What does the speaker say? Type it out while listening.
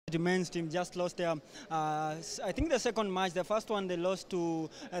The men's team just lost their, I think the second match. The first one they lost to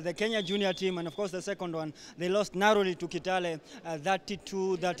the Kenya junior team, and of course the second one they lost narrowly to Kitale,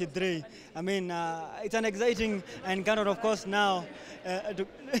 32-33. I mean, it's an exciting encounter, of course, now.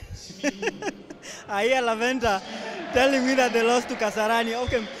 I hear Laventer telling me that they lost to Kasarani.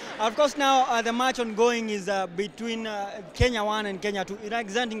 Okay, of course now the match ongoing is between Kenya 1 and Kenya 2. An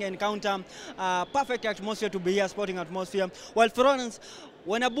exciting encounter, perfect atmosphere to be here, sporting atmosphere. Well, for instance,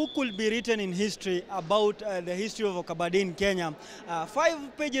 when a book will be written in history about the history of Kabaddi in Kenya,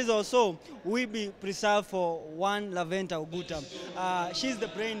 5 pages or so will be preserved for one Laventer Oguta. She's the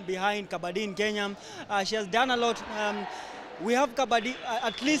brain behind Kabaddi in Kenya. She has done a lot. We have Kabaddi,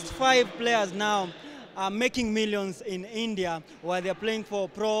 at least 5 players now making millions in India where they're playing for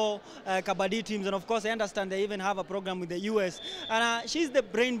pro Kabaddi teams. And of course, I understand they even have a program with the US. And she's the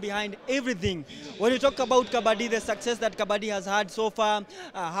brain behind everything. When you talk about Kabaddi, the success that Kabaddi has had so far,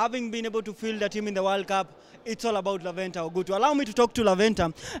 having been able to field the team in the World Cup, it's all about Laventer Oguta. Allow me to talk to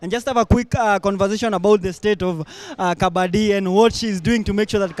Laventer and just have a quick conversation about the state of Kabaddi and what she's doing to make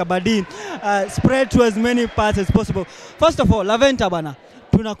sure that Kabaddi spread to as many parts as possible. First of all, Laventer bana,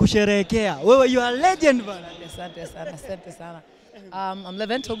 tunakusherehekea. Wewe, you are a legend bana. Asante sana, asante sana. I'm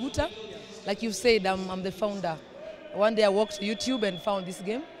Laventer Oguta. Like you said, I'm the founder. One day I walked to YouTube and found this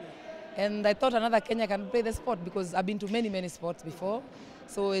game. And I thought another Kenya can play the sport because I've been to many sports before.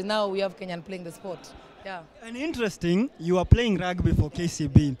 So now we have Kenyan playing the sport. Yeah. And interesting, you are playing rugby for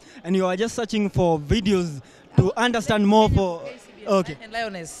KCB, and you are just searching for videos to understand more for. Okay. And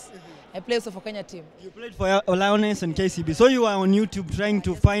Lioness. I play also for Kenya team. You played for Lioness and KCB, so you are on YouTube trying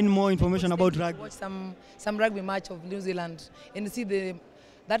to find more information about rugby. Watch some rugby match of New Zealand and see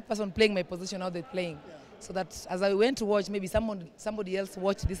that person playing my position, how they're playing. So that as I went to watch, maybe somebody else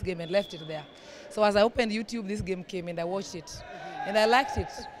watched this game and left it there. So as I opened YouTube, this game came and I watched it. And I liked it.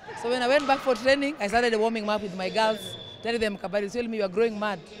 So when I went back for training, I started warming up with my girls, telling them Kabaddi, telling me you are growing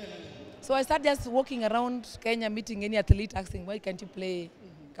mad. So I started just walking around Kenya, meeting any athlete, asking, why can't you play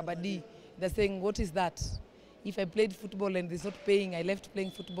Kabaddi? They're saying, what is that? If I played football and it's not paying, I left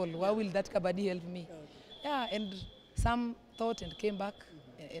playing football. Why will that Kabaddi help me? Yeah, and some thought and came back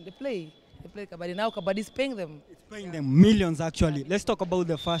and they play. They play Kabaddi. Now Kabaddi is paying them. It's paying them millions, actually. Let's talk about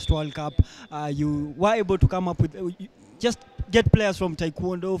the first World Cup. You were able to come up with, just get players from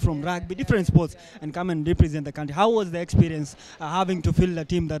taekwondo, from rugby, different sports, and come and represent the country. How was the experience having to field a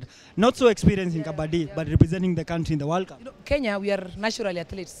team that not so experienced in Kabaddi, but representing the country in the World Cup? You know, Kenya, we are naturally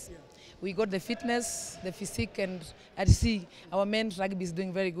athletes. We got the fitness, the physique, and as you see, our men's rugby is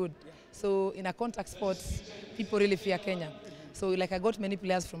doing very good. So in a contact sports, people really fear Kenya. So like I got many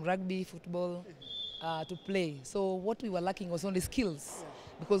players from rugby, football to play. So what we were lacking was only skills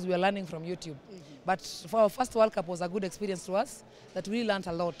because we were learning from YouTube. But for our first World Cup was a good experience to us that we learned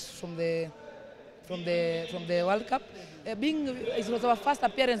a lot from the World Cup. It was our first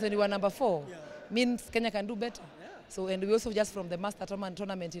appearance when we were number 4. Means Kenya can do better. So and we also just from the Master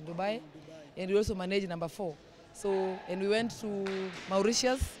tournament in Dubai, and we also managed number 4. So and we went to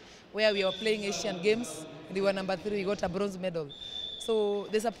Mauritius where we were playing Asian Games. And we were number 3. We got a bronze medal. So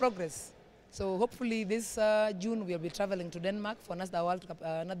there's a progress. So hopefully this June we'll be traveling to Denmark for another World Cup,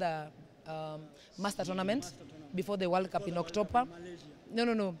 another Master tournament before the World Cup in October.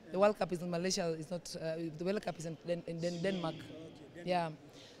 No. The World Cup is in Malaysia. It's not. The World Cup is in Denmark. Yeah.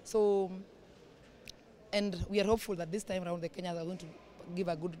 So, and we are hopeful that this time around the Kenyans are going to give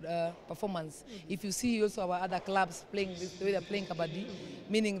a good performance. If you see also our other clubs playing the way they're playing Kabaddi,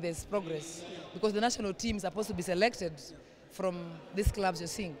 meaning there's progress. Because the national team is supposed to be selected from these clubs you're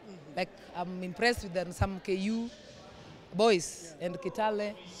seeing. Like I'm impressed with some KU boys and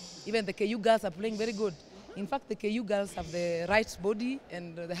Kitale. Even the KU girls are playing very good. In fact, the KU girls have the right body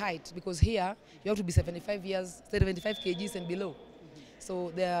and the height because here you have to be 75 kgs and below.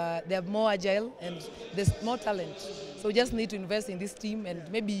 So they are more agile and there's more talent. So we just need to invest in this team and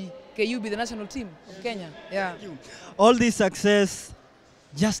maybe KU be the national team of Kenya. Yeah. All this success,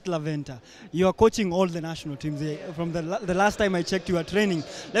 just Laventer. You are coaching all the national teams. From the last time I checked, you are training.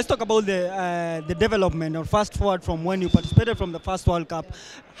 Let's talk about the development or fast forward from when you participated from the first World Cup.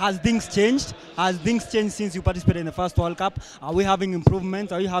 Has things changed? Has things changed since you participated in the first World Cup? Are we having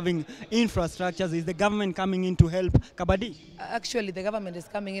improvements? Are you having infrastructures? Is the government coming in to help Kabaddi? Actually, the government is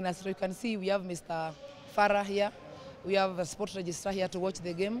coming in. As you can see, we have Mr. Farah here. We have a sports registrar here to watch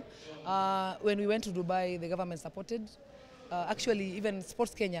the game. When we went to Dubai, the government supported. Actually, even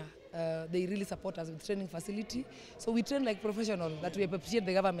Sports Kenya, they really support us with training facility. So we train like professionals, that we appreciate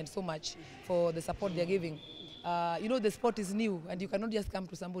the government so much for the support they're giving. You know, the sport is new, and you cannot just come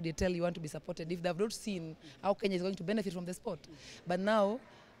to somebody and tell you want to be supported if they have not seen how Kenya is going to benefit from the sport. But now,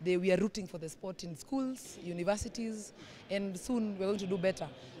 we are rooting for the sport in schools, universities, and soon we're going to do better.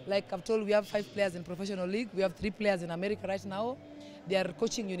 Like I've told, we have 5 players in professional league. We have 3 players in America right now. They are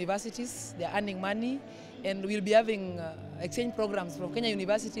coaching universities, they are earning money, and we'll be having exchange programs from Kenya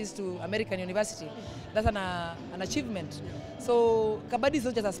universities to American university. That's an achievement. So Kabaddi is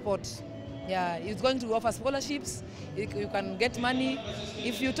not just a sport. Yeah, it's going to offer scholarships. You can get money.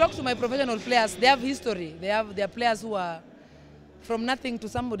 If you talk to my professional players, they have history. They are players who are from nothing to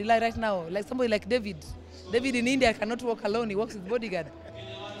somebody like right now, like somebody like David. David in India cannot walk alone. He walks with bodyguard.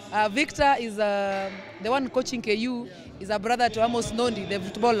 Victor is the one coaching KU. Is a brother to Amos Nondi, the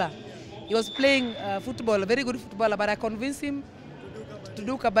footballer. He was playing football, a very good footballer, but I convinced him to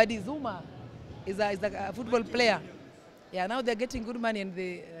do Kabaddi. Zuma is a football player. Yeah, now they're getting good money, and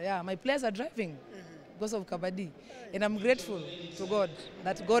my players are driving because of Kabaddi. And I'm grateful to God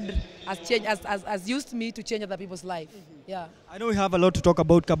that God has changed, has used me to change other people's life. Yeah. I know we have a lot to talk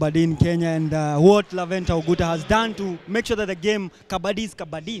about Kabaddi in Kenya and what Laventer Oguta has done to make sure that the game Kabaddi is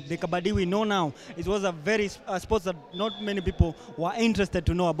Kabaddi. The Kabaddi we know now, it was a very sport that not many people were interested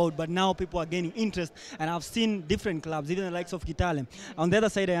to know about, but now people are gaining interest, and I've seen different clubs, even the likes of Kitale. On the other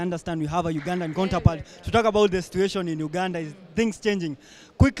side, I understand we have a Ugandan counterpart to talk about the situation in Uganda. Is things changing?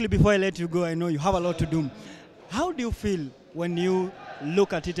 Quickly before I let you go, I know you have a lot to do. How do you feel when you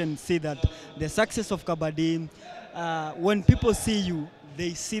look at it and see that the success of Kabaddi, when people see you,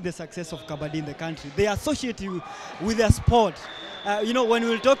 they see the success of Kabaddi in the country. They associate you with their sport. You know, when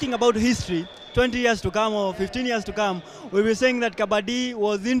we're talking about history, 20 years to come or 15 years to come, we'll be saying that Kabaddi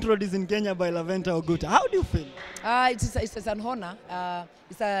was introduced in Kenya by Laventer Oguta. How do you feel? It's an honor.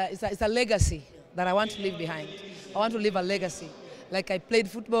 It's a legacy that I want to leave behind. I want to leave a legacy. Like I played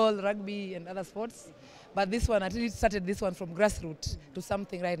football, rugby, and other sports. But this one, I really started this one from grassroots to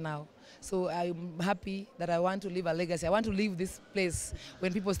something right now. So I'm happy that I want to leave a legacy. I want to leave this place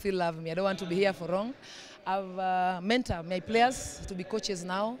when people still love me. I don't want to be here for long. I've mentored my players to be coaches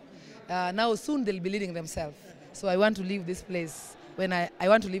now. Now soon they'll be leading themselves. So I want to leave this place when I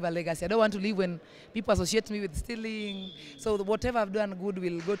want to leave a legacy. I don't want to leave when people associate me with stealing. So whatever I've done good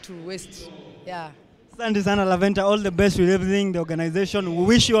will go to waste. Yeah. Asante sana Laventer, all the best with everything, the organization. We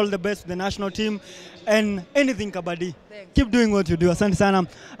wish you all the best with the national team and anything Kabaddi. Thanks. Keep doing what you do. Asante sana.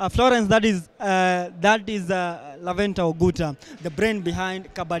 Florence, that is Laventer Oguta, the brain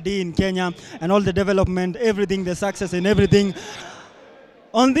behind Kabaddi in Kenya and all the development, everything, the success and everything.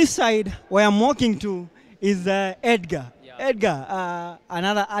 On this side, where I'm walking to, is Edgar. Yeah. Edgar,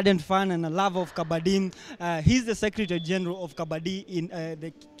 another ardent fan and a lover of Kabaddi. He's the Secretary General of Kabaddi in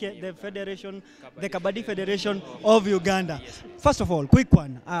the Federation, the Kabaddi Federation of Uganda. Yes, first of all, quick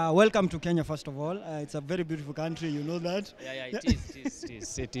one. Welcome to Kenya, first of all. It's a very beautiful country, you know that? Yeah,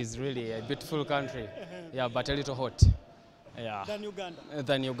 it is really a beautiful country. Yeah, but a little hot. Yeah. Than Uganda?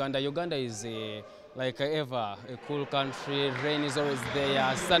 Than Uganda. Uganda is like ever a cool country. Rain is always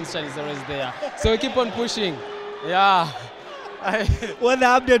there, sunshine is always there. So we keep on pushing. Yeah. Well, the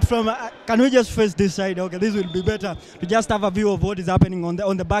update from, can we just face this side? Okay, this will be better to just have a view of what is happening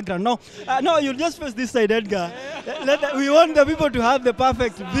on the background. No, no, you'll just face this side, Edgar. We want the people to have the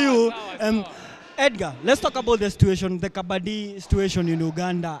perfect view. Edgar, let's talk about the situation, the Kabaddi situation in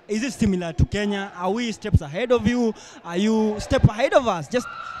Uganda. Is it similar to Kenya? Are we steps ahead of you? Are you step ahead of us? Just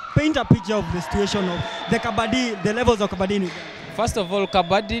paint a picture of the situation of the Kabaddi, the levels of Kabaddi in Uganda. First of all,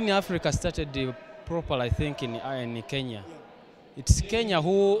 Kabaddi in Africa started proper, I think, in Kenya. Yeah. It's Kenya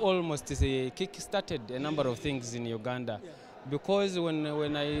who almost kick-started a number of things in Uganda. Yeah. Because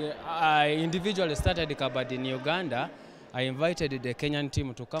when I individually started Kabaddi in Uganda, I invited the Kenyan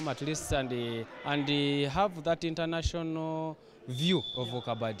team to come at least and have that international view of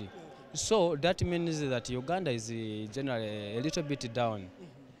Kabaddi. So that means that Uganda is generally a little bit down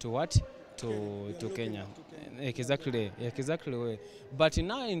to what? To Kenya. Exactly. But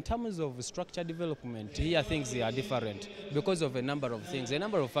now in terms of structure development, here things are different because of a number of things, a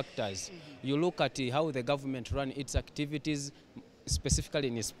number of factors. You look at how the government run its activities, specifically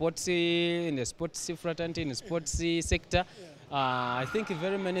in the sports fraternity, in the sports sector. I think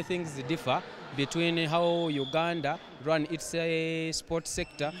very many things differ between how Uganda run its sports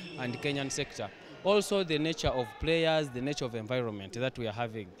sector and Kenyan sector. Also the nature of players, the nature of environment that we are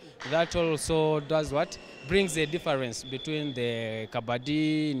having. That also does what? Brings a difference between the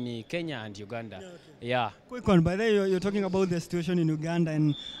Kabaddi in Kenya and Uganda. Yeah. Quick one, by the way, you're talking about the situation in Uganda,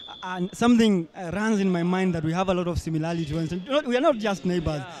 and And something runs in my mind that we have a lot of similarity. We are not just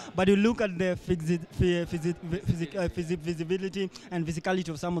neighbors, but you look at the visibility and physicality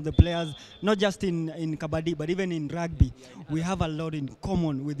of some of the players, not just in Kabaddi, but even in rugby. We have a lot in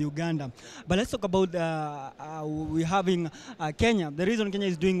common with Uganda. But let's talk about we're having Kenya. The reason Kenya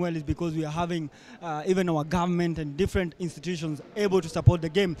is doing well is because we are having even our government and different institutions able to support the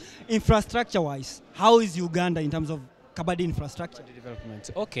game. Infrastructure-wise, how is Uganda in terms of Kabaddi infrastructure? Development.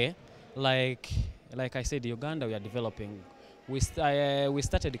 Okay, like I said, Uganda, we are developing. We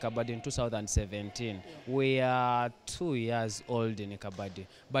started Kabaddi in 2017. We are 2 years old in Kabaddi,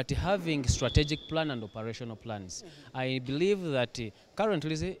 but having strategic plan and operational plans. I believe that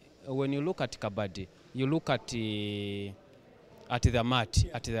currently, when you look at Kabaddi, you look at the mat,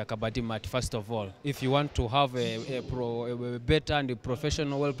 at the Kabaddi mat, first of all. If you want to have a better and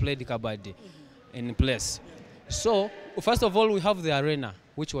professional, well-played Kabaddi in place. So, first of all, we have the arena,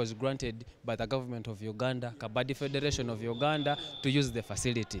 which was granted by the government of Uganda, Kabaddi Federation of Uganda, to use the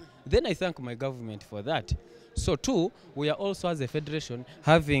facility. Then I thank my government for that. So, two, we are also, as a federation,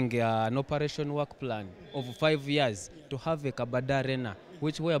 having an operation work plan of 5 years to have a Kabaddi arena,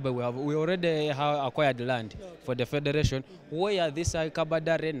 whereby we already have acquired land for the federation, where this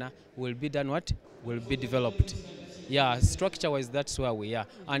Kabaddi arena will be done what? Will be developed. Yeah, structure-wise, that's where we are.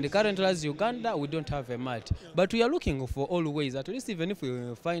 And currently, as Uganda, we don't have a mat. But we are looking for all ways, at least even if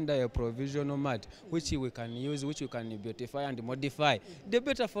we find a provisional mat, which we can use, which we can beautify and modify, the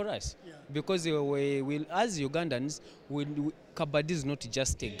better for us. Because we as Ugandans, Kabaddi is not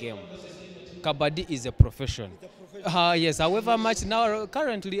just a game. Kabaddi is a profession. Yes, however much now,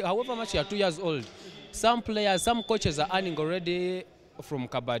 currently, however much you are 2 years old, some players, some coaches are earning already from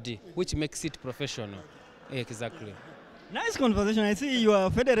Kabaddi, which makes it professional. Exactly. Nice conversation. I see your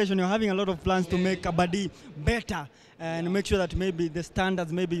federation, you're having a lot of plans to make Kabaddi better and make sure that maybe the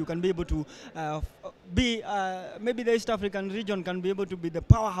standards, maybe you can be able to maybe the East African region can be able to be the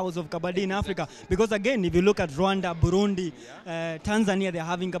powerhouse of Kabaddi in Africa. Because again, if you look at Rwanda, Burundi, Tanzania, they're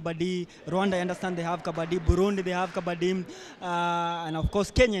having Kabaddi. Rwanda, I understand they have Kabaddi. Burundi, they have Kabaddi. And of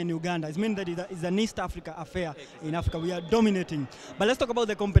course, Kenya and Uganda. It means that it's an East Africa affair in Africa. We are dominating. But let's talk about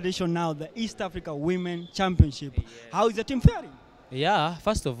the competition now, the East Africa Women Championship. How is the team faring? Yeah,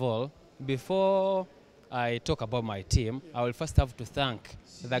 first of all, before I talk about my team, I will first have to thank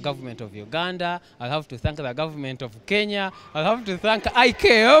the government of Uganda. I'll have to thank the government of Kenya. I'll have to thank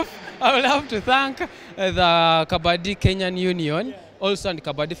IKF. I will have to thank the Kabaddi Kenyan Union, also and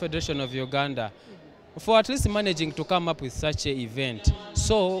Kabaddi Federation of Uganda, for at least managing to come up with such an event.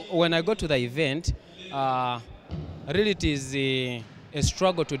 So when I go to the event, really it is a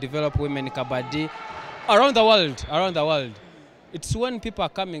struggle to develop women Kabaddi around the world. It's when people are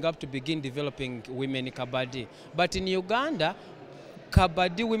coming up to begin developing women Kabaddi. But in Uganda,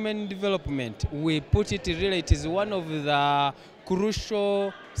 Kabaddi women development, we put it really, it is one of the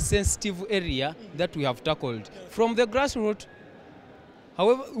crucial, sensitive area that we have tackled. From the grassroots,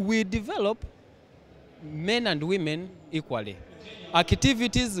 however, we develop men and women equally.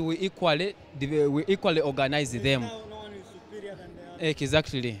 Activities, we equally organize them. No one is superior than the other.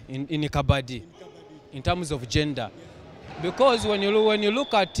 Exactly, in Kabaddi, in terms of gender. Because when you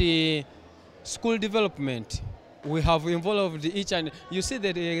look at school development, we have involved each and you see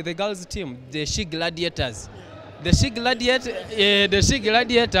that the girls' team, the She Gladiators. The She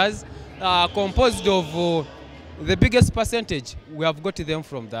Gladiators are composed of the biggest percentage. We have got them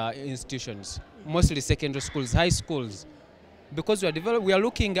from the institutions, mostly secondary schools, high schools, because we are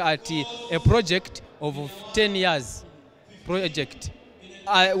looking at a project of 10 years project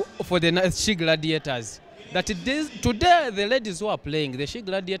for the She Gladiators. That today, the ladies who are playing, the She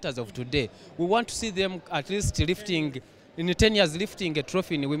Gladiators of today, we want to see them at least lifting, in 10 years, lifting a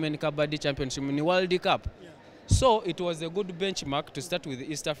trophy in the Women Kabaddi Championship, in the World Cup. Yeah. So it was a good benchmark to start with the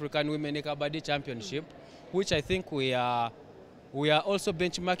East African Women Kabaddi Championship, which I think we are also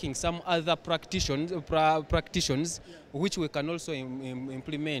benchmarking some other practitioners, which we can also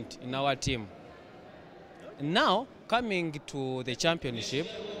implement in our team. Now, coming to the championship,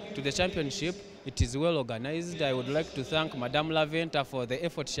 it is well organized. I would like to thank Madam Laventer for the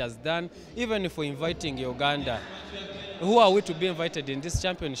effort she has done, even for inviting Uganda. Who are we to be invited in this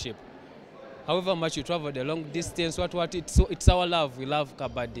championship? However much you traveled a long distance, it's our love. We love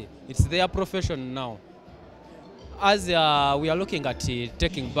Kabaddi. It's their profession now. As we are looking at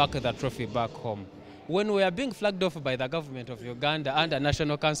taking back the trophy back home, when we are being flagged off by the government of Uganda and the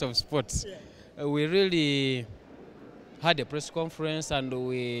National Council of Sports, we really had a press conference and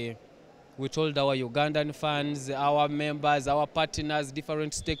we We told our Ugandan fans, our members, our partners,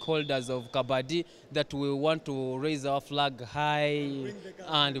 different stakeholders of Kabaddi that we want to raise our flag high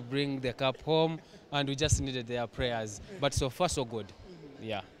and bring the cup home, and we just needed their prayers. But so far, so good.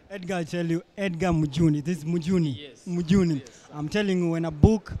 Yeah. Edgar, I tell you, Edgar Mujuni. This is Mujuni. Yes. Mujuni. Yes. I'm telling you, when a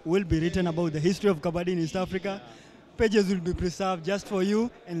book will be written about the history of Kabaddi in East Africa, pages will be preserved just for you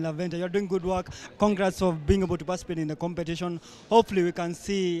and Laventer. You're doing good work. Congrats for being able to participate in the competition. Hopefully we can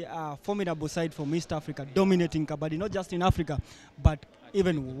see a formidable side from East Africa dominating Kabaddi, not just in Africa, but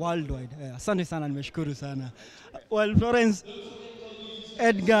even worldwide. Asante sana, nimeshukuru sana. Well, Florence,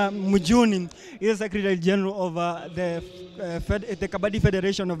 Edgar Mujuni is Secretary General of the Kabaddi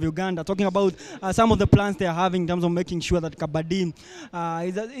Federation of Uganda, talking about some of the plans they are having in terms of making sure that Kabaddi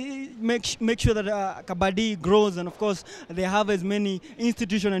make sure that Kabaddi grows, and of course they have as many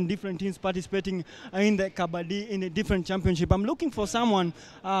institutions and different teams participating in the Kabaddi in a different championship. I'm looking for someone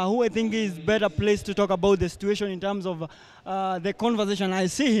who I think is better placed to talk about the situation in terms of the conversation. I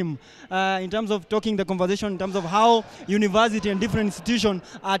see him in terms of talking the conversation in terms of how university and different institutions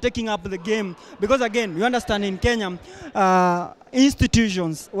are taking up the game, because again, you understand in Kenya,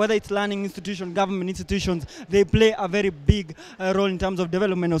 institutions, whether it's learning institutions, government institutions, they play a very big role in terms of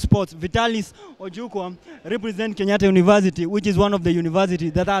development of sports. Vitalis Ojukwa represents Kenyatta University, which is one of the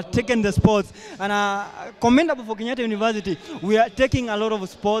universities that are taking the sports, and commendable for Kenyatta University. We are taking a lot of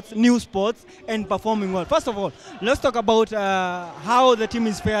sports, new sports, and performing well. First of all, let's talk about how the team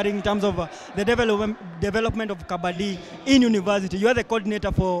is faring in terms of the development of Kabaddi in university. You are the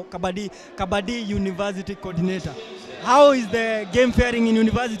coordinator for Kabaddi University Coordinator. How is the game faring in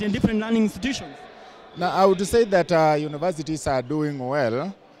university and different learning institutions? Now, I would say that universities are doing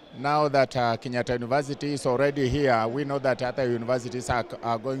well. Now that Kenyatta University is already here, we know that other universities are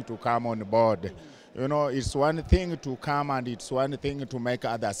going to come on board. You know, it's one thing to come and it's one thing to make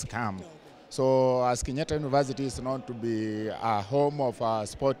others come. So as Kenyatta University is known to be a home of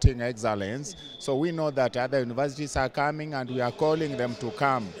sporting excellence, so we know that other universities are coming and we are calling them to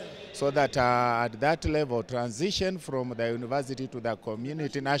come, so that at that level, transition from the university to the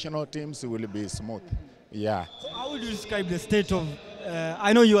community national teams will be smooth. Yeah. So how would you describe the state of,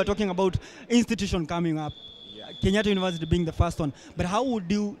 I know you are talking about institution coming up, Kenyatta University being the first one, but how would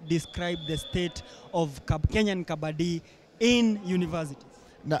you describe the state of Kenyan Kabaddi in universities?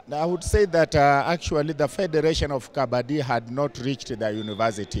 Now, I would say that actually the Federation of Kabaddi had not reached the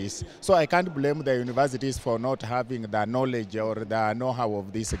universities. So I can't blame the universities for not having the knowledge or the know-how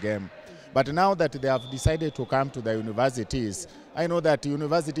of this game. But now that they have decided to come to the universities, I know that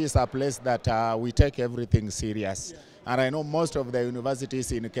universities are a place that we take everything serious. And I know most of the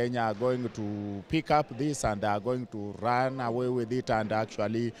universities in Kenya are going to pick up this and are going to run away with it and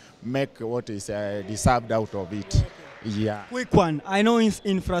actually make what is deserved out of it. Yeah. Quick one. I know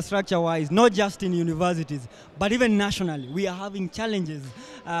infrastructure-wise, not just in universities, but even nationally, we are having challenges.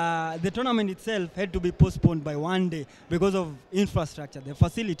 The tournament itself had to be postponed by one day because of infrastructure, the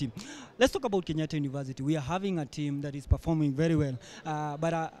facility. Let's talk about Kenyatta University. We are having a team that is performing very well,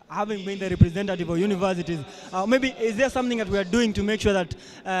 but having been the representative of universities, maybe is there something that we are doing to make sure that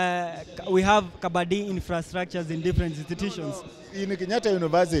we have Kabaddi infrastructures in different institutions? In Kenyatta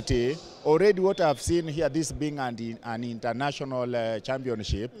University, already what I've seen here, this being an international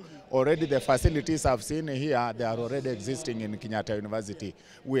championship, already the facilities I've seen here, they are already existing in Kenyatta University.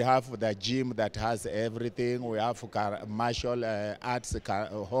 We have the gym that has everything. We have martial arts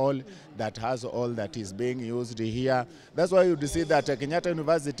hall that has all that is being used here. That's why you see that Kenyatta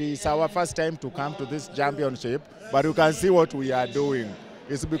University is our first time to come to this championship, but you can see what we are doing.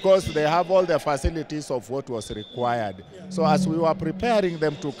 It's because they have all the facilities of what was required. So as we were preparing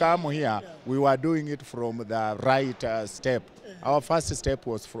them to come here, we were doing it from the right step. Our first step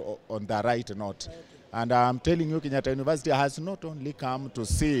was on the right note. And I'm telling you, Kenyatta University has not only come to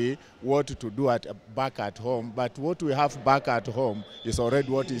see what to do back at home, but what we have back at home is already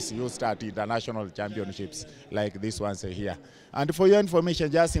what is used at international championships like this ones here. And for your information,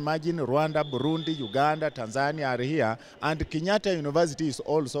 just imagine Rwanda, Burundi, Uganda, Tanzania are here, and Kenyatta University is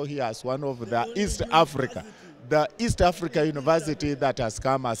also here as one of the East Africa university that has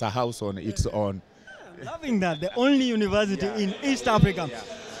come as a house on its own. Loving that, the only university in East Africa.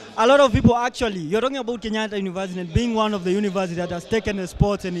 A lot of people actually, you're talking about Kenyatta University and being one of the universities that has taken the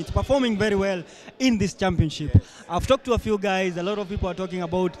sports and it's performing very well in this championship. I've talked to a few guys, a lot of people are talking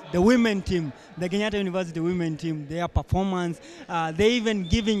about the women team, the Kenyatta University women team, their performance. They're even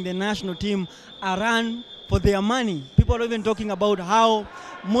giving the national team a run for their money. People are even talking about how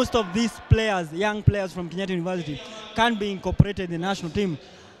most of these players, young players from Kenyatta University, can be incorporated in the national team.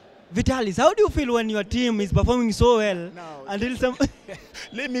 Vitalis, how do you feel when your team is performing so well Now, until some...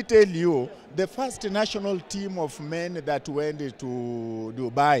 let me tell you, the first national team of men that went to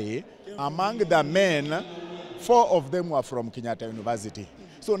Dubai, among the men, 4 of them were from Kenyatta University.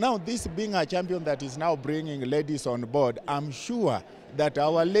 So now this being a champion that is now bringing ladies on board, I'm sure that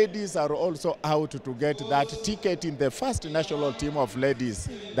our ladies are also out to get that ticket in the first national team of ladies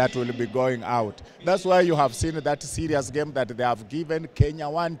that will be going out. That's why you have seen that serious game that they have given Kenya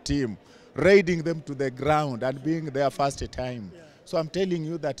one team, raiding them to the ground and being their first time. Yeah. So I'm telling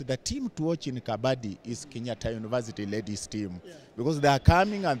you that the team to watch in Kabaddi is Kenyatta University ladies team, because they are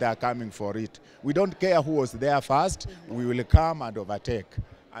coming and they are coming for it. We don't care who was there first, we will come and overtake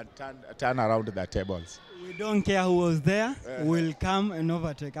and turn around the tables. We don't care who was there, we'll come and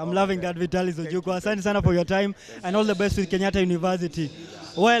overtake. I'm loving that, Vitalis Ojukwu. Asante sana for your time and all the best with Kenyatta University.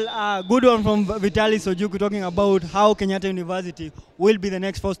 Well, good one from Vitalis Ojukwu talking about how Kenyatta University will be the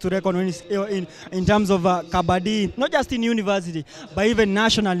next force to reckon in terms of Kabaddi, not just in university, but even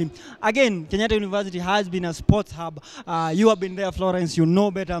nationally. Again, Kenyatta University has been a sports hub. You have been there, Florence, you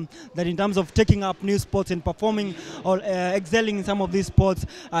know better that in terms of taking up new sports and performing or excelling in some of these sports,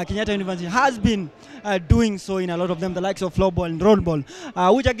 Kenyatta University has been doing so in a lot of them, the likes of floorball and rollball,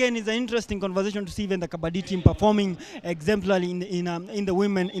 which again is an interesting conversation to see even the Kabaddi team performing exemplarily in the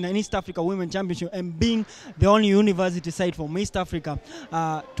women, in an East Africa Women Championship, and being the only university side from East Africa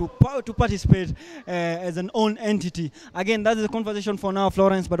to participate as an own entity. Again, that is the conversation for now,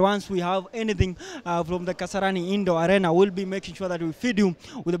 Florence, but once we have anything from the Kasarani Indoor Arena, we'll be making sure that we feed you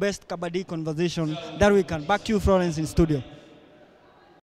with the best Kabaddi conversation that we can. Back to you, Florence, in studio.